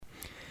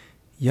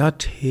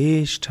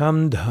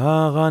Yatheshtam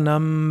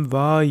dharanam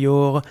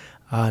vayor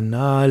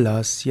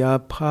analasya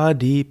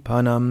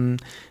pradipanam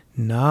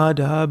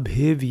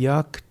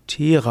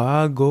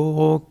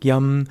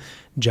nadabhivyaktiragogyam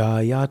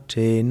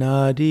jayate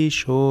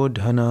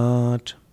nadishodhanat.